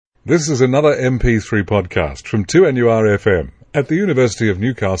This is another MP3 podcast from 2NURFM at the University of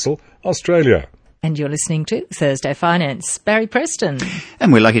Newcastle, Australia. And you're listening to Thursday Finance. Barry Preston.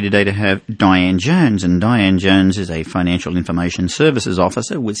 And we're lucky today to have Diane Jones. And Diane Jones is a Financial Information Services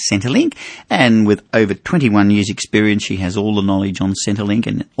Officer with Centrelink. And with over 21 years experience, she has all the knowledge on Centrelink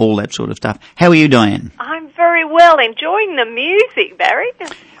and all that sort of stuff. How are you, Diane? I'm very well, enjoying the music, Barry.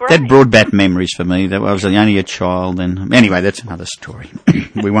 It's great. That brought back memories for me. That I was only a child then. Anyway, that's another story.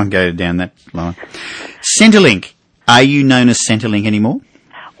 We won't go down that line. Centrelink. Are you known as Centrelink anymore?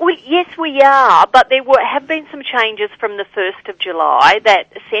 Yes, we are, but there have been some changes from the 1st of July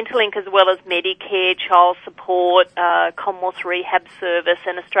that Centrelink, as well as Medicare, Child Support, Commonwealth Rehab Service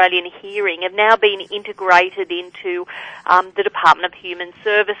and Australian Hearing, have now been integrated into the Department of Human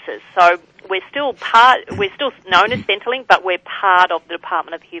Services. So we're still known as Centrelink, but we're part of the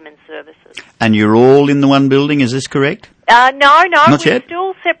Department of Human Services. And you're all in the one building, is this correct? No, Not we're yet?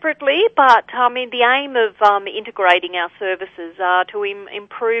 still separately, but the aim of integrating our services are to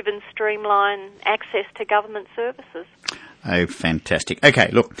improve and streamline access to government services. Oh, fantastic. Okay,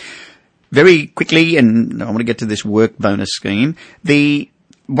 look, very quickly, and I want to get to this work bonus scheme.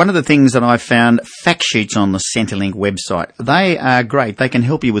 One of the things that I found, fact sheets on the Centrelink website, they are great. They can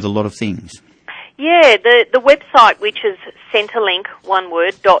help you with a lot of things. Yeah, the website, which is centrelink, one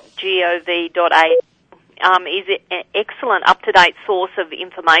word, .gov.au, is an excellent up-to-date source of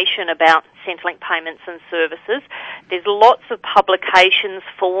information about Centrelink payments and services. There's lots of publications,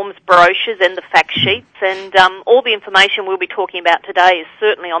 forms, brochures and the fact sheets, and all the information we'll be talking about today is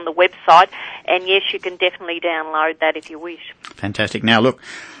certainly on the website, and yes, you can definitely download that if you wish. Fantastic. Now look,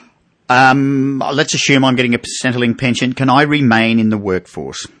 let's assume I'm getting a Centrelink pension. Can I remain in the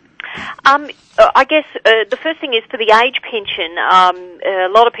workforce? I guess the first thing is for the age pension, a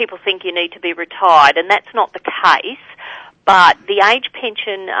lot of people think you need to be retired, and that's not the case. But the age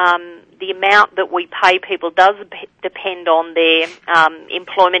pension, the amount that we pay people does depend on their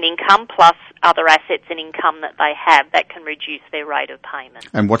employment income plus other assets and income that they have. That can reduce their rate of payment.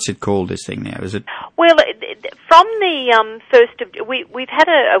 And what's it called, this thing now? Is it? Well, from the first of we've had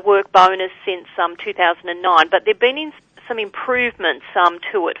a work bonus since 2009, but there've been some improvements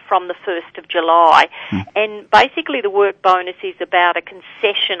to it from the 1st of July. And basically the work bonus is about a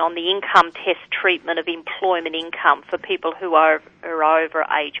concession on the income test treatment of employment income for people who are over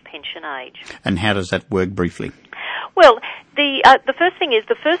age pension age. And how does that work briefly? Well, the first thing is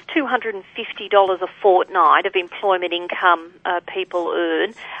the first $250 a fortnight of employment income people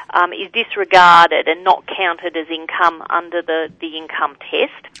earn is disregarded and not counted as income under the income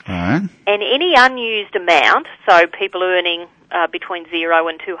test. All right. And any unused amount, so people earning between 0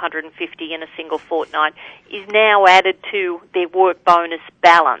 and 250 in a single fortnight, is now added to their work bonus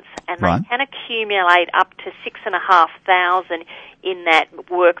balance, and they can accumulate up to $6,500 in that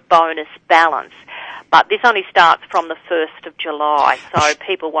work bonus balance. But this only starts from the 1st of July, so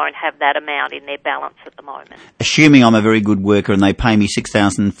people won't have that amount in their balance at the moment. Assuming I'm a very good worker and they pay me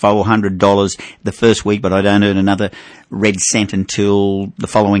 $6,400 the first week, but I don't earn another red cent until the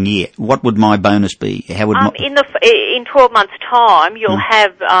following year, what would my bonus be? How would in 12 months' time, you'll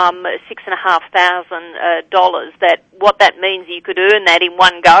have $6,500. What that means, you could earn that in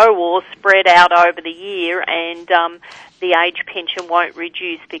one go or spread out over the year, and the age pension won't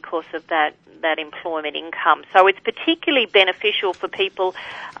reduce because of that employment income. So it's particularly beneficial for people,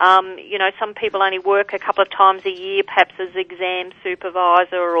 some people only work a couple of times a year, perhaps as exam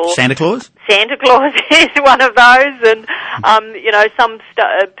supervisor or... Santa Claus? Santa Claus is one of those, and, some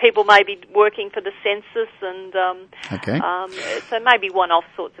people may be working for the census, and so maybe one-off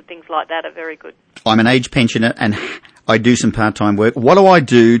sorts of things like that are very good. I'm an age pensioner and I do some part-time work. What do I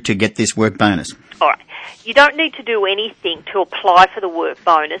do to get this work bonus? All right. You don't need to do anything to apply for the work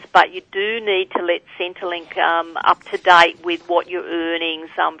bonus, but you do need to let Centrelink up to date with what your earnings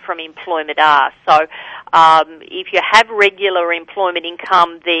from employment are. So if you have regular employment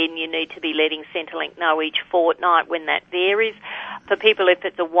income, then you need to be letting Centrelink know each fortnight when that varies. For people, if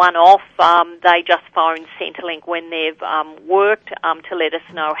it's a one-off, they just phone Centrelink when they've worked to let us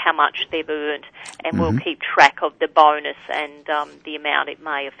know how much they've earned, and we'll keep track of the bonus and the amount it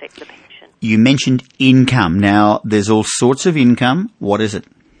may affect the pension. You mentioned income. Now, there's all sorts of income. What is it?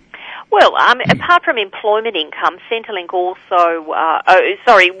 Well, apart from employment income, Centrelink also,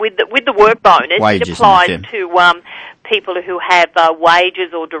 with the work bonus, wages, it applies to people who have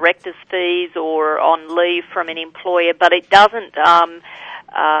wages or directors' fees or on leave from an employer, but it doesn't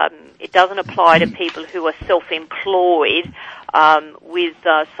apply to people who are self-employed with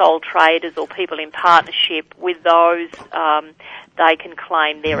sole traders or people in partnership. With those, they can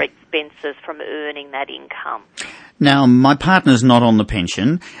claim their expenses from earning that income. Now, my partner's not on the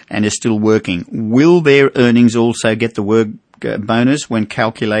pension and is still working. Will their earnings also get the work bonus when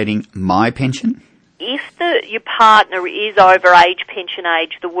calculating my pension? If your partner is over pension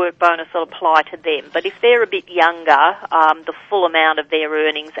age, the work bonus will apply to them. But if they're a bit younger, the full amount of their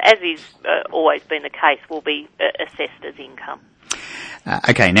earnings, as is always been the case, will be assessed as income.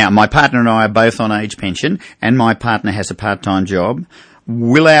 Okay, now my partner and I are both on age pension and my partner has a part-time job.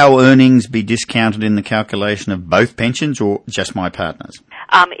 Will our earnings be discounted in the calculation of both pensions or just my partner's?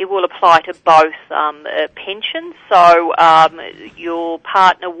 It will apply to both pensions. So your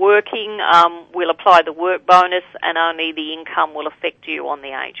partner working will apply the work bonus and only the income will affect you on the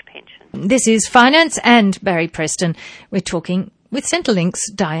age pension. This is Finance and Barry Preston. We're talking with Centrelink's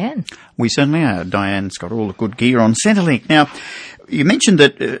Diane. We certainly are. Diane's got all the good gear on Centrelink. Now, you mentioned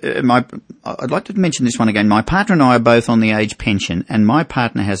that I'd like to mention this one again. My partner and I are both on the age pension and my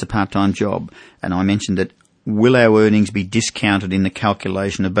partner has a part-time job. And I mentioned that will our earnings be discounted in the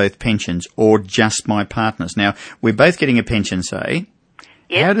calculation of both pensions or just my partner's? Now, we're both getting a pension, say.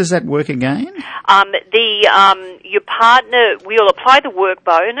 Yes. How does that work again? Your partner will apply the work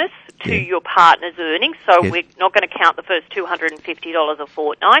bonus to your partner's earnings, so we're not going to count the first $250 a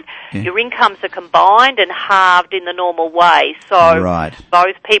fortnight. Yeah. Your incomes are combined and halved in the normal way, so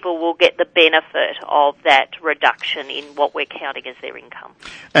both people will get the benefit of that reduction in what we're counting as their income.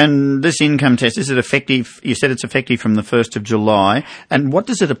 And this income test, is it effective? You said it's effective from the 1st of July, and what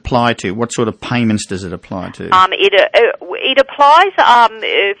does it apply to? What sort of payments does it apply to? It applies,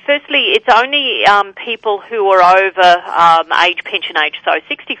 firstly, it's only people who are over pension age, so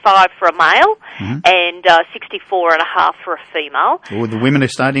 65 for a male and 64 and a half for a female. Oh, the women are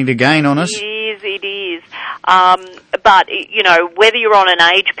starting to gain on us. It is. But, you know, whether you're on an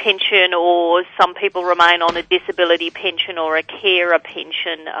age pension or some people remain on a disability pension or a carer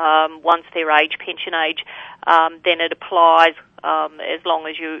pension, once they're pension age, then it applies as long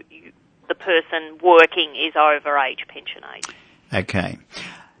as the person working is over pension age. Okay.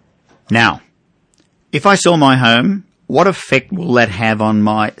 Now, if I sell my home, what effect will that have on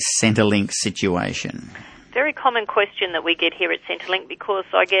my Centrelink situation? Very common question that we get here at Centrelink because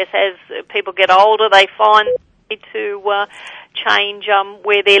I guess as people get older, they find to change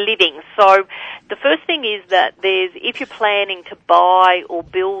where they're living. So the first thing is that if you're planning to buy or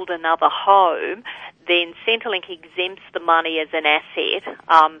build another home, then Centrelink exempts the money as an asset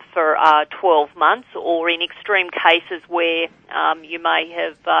for 12 months, or in extreme cases where you may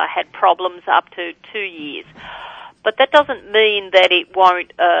have had problems up to 2 years. But that doesn't mean that it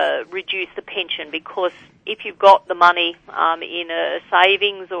won't reduce the pension, because if you've got the money in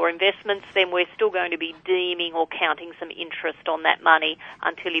savings or investments, then we're still going to be deeming or counting some interest on that money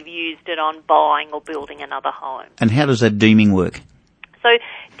until you've used it on buying or building another home. And how does that deeming work? So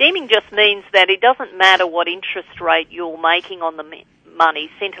deeming just means that it doesn't matter what interest rate you're making on the money.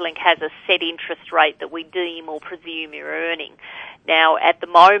 Centrelink has a set interest rate that we deem or presume you're earning. Now, at the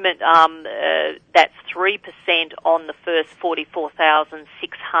moment, that's 3% on the first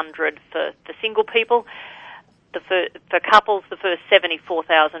 $44,600 for single people. For couples, the first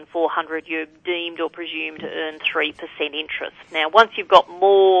 $74,400 you're deemed or presumed to earn 3% interest. Now, once you've got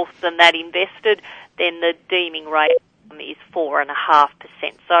more than that invested, then the deeming rate is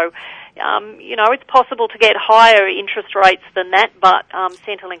 4.5%. So, you know, it's possible to get higher interest rates than that, but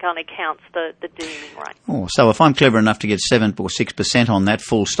Centrelink only counts the deeming rate. Oh, so if I'm clever enough to get 7 or 6% on that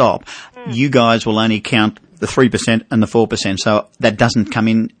full stop, you guys will only count the 3% and the 4%, so that doesn't come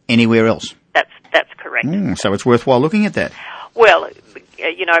in anywhere else. That's correct. So it's worthwhile looking at that. Well,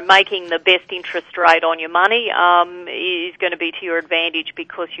 you know, making the best interest rate on your money is going to be to your advantage,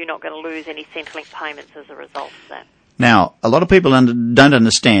 because you're not going to lose any Centrelink payments as a result of that. Now, a lot of people don't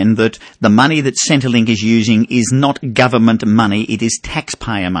understand that the money that Centrelink is using is not government money, it is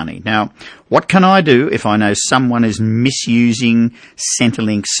taxpayer money. Now, what can I do if I know someone is misusing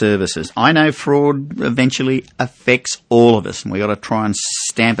Centrelink services? I know fraud eventually affects all of us, and we've got to try and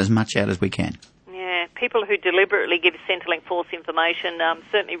stamp as much out as we can. People who deliberately give Centrelink false information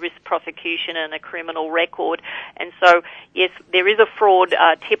certainly risk prosecution and a criminal record. And so, yes, there is a fraud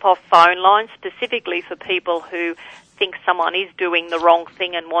tip-off phone line specifically for people who think someone is doing the wrong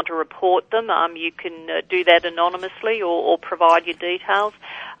thing and want to report them. You can do that anonymously or provide your details.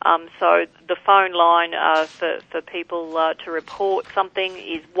 So the phone line for people to report something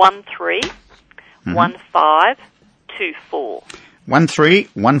is 131524.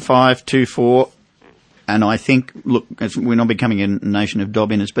 131524. And I think, look, we're not becoming a nation of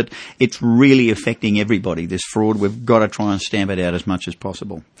dobbiners, but it's really affecting everybody, this fraud. We've got to try and stamp it out as much as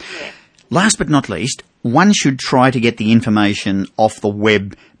possible. Yeah. Last but not least, one should try to get the information off the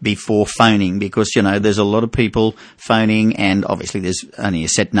web before phoning, because, you know, there's a lot of people phoning, and obviously there's only a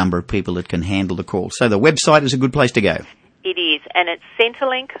set number of people that can handle the call. So the website is a good place to go. It is, and it's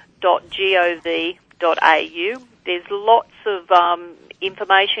centrelink.gov.au. There's lots of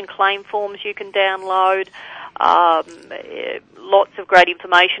information, claim forms you can download, lots of great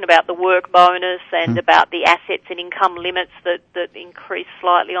information about the work bonus and about the assets and income limits that increase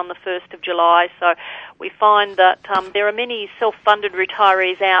slightly on the 1st of July. So we find that there are many self-funded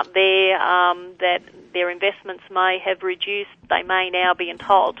retirees out there that their investments may have reduced. They may now be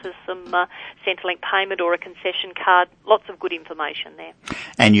entitled to some Centrelink payment or a concession card. Lots of good information there.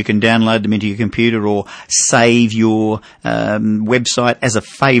 And you can download them into your computer or save your website as a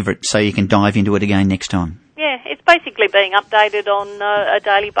favourite so you can dive into it again next time. Yeah, it's basically being updated on a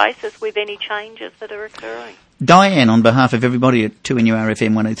daily basis with any changes that are occurring. Diane, on behalf of everybody at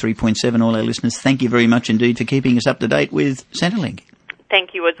 2NURFM 103.7, all our listeners, thank you very much indeed for keeping us up to date with Centrelink.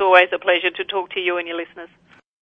 Thank you. It's always a pleasure to talk to you and your listeners.